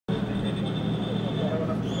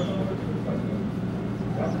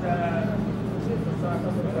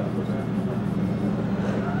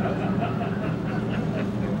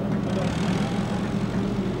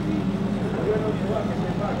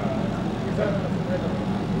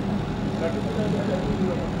The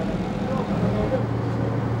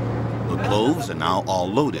cloves are now all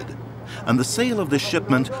loaded, and the sale of this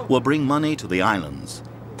shipment will bring money to the islands.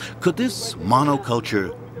 Could this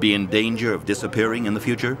monoculture be in danger of disappearing in the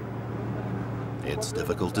future? It's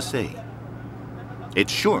difficult to say.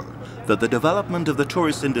 It's sure that the development of the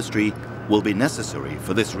tourist industry will be necessary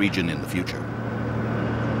for this region in the future.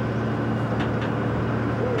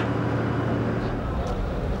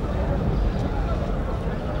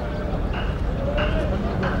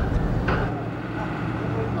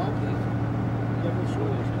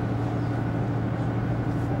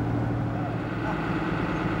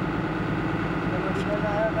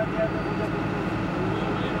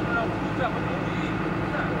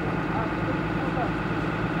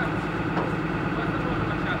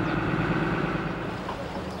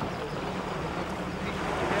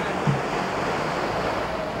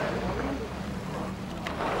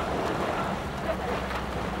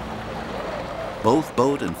 Both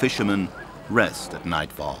boat and fishermen rest at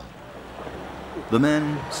nightfall. The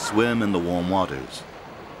men swim in the warm waters,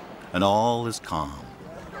 and all is calm.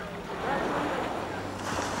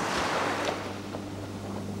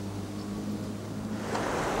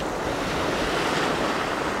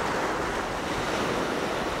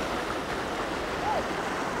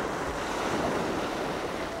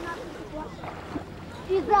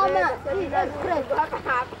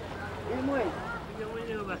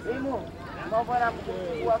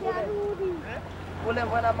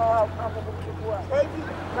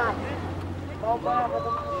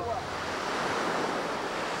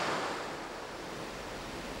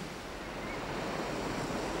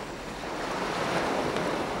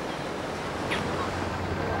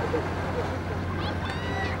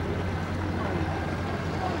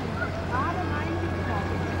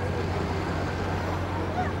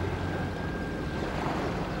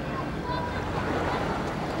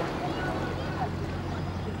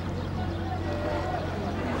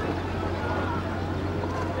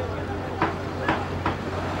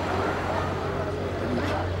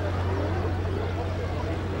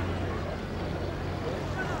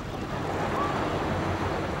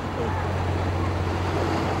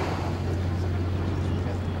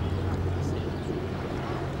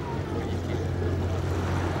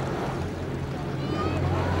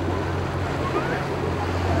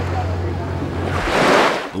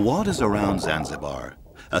 The waters around Zanzibar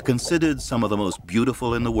are considered some of the most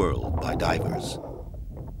beautiful in the world by divers.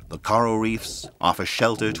 The coral reefs offer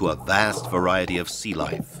shelter to a vast variety of sea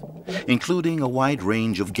life, including a wide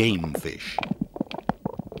range of game fish.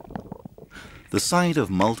 The sight of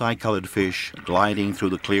multicolored fish gliding through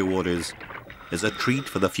the clear waters is a treat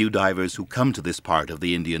for the few divers who come to this part of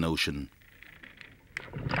the Indian Ocean.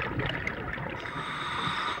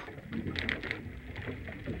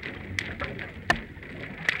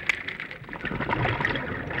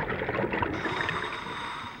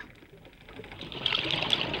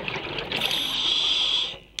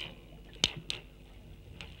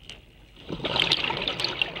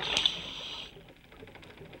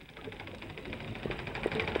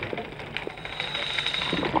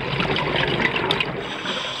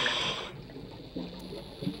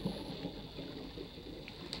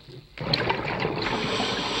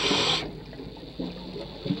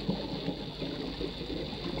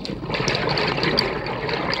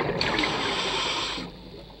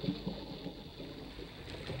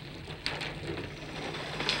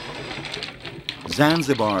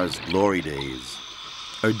 Zanzibar's glory days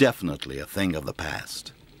are definitely a thing of the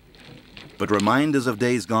past. But reminders of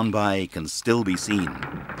days gone by can still be seen,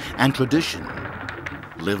 and tradition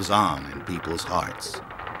lives on in people's hearts.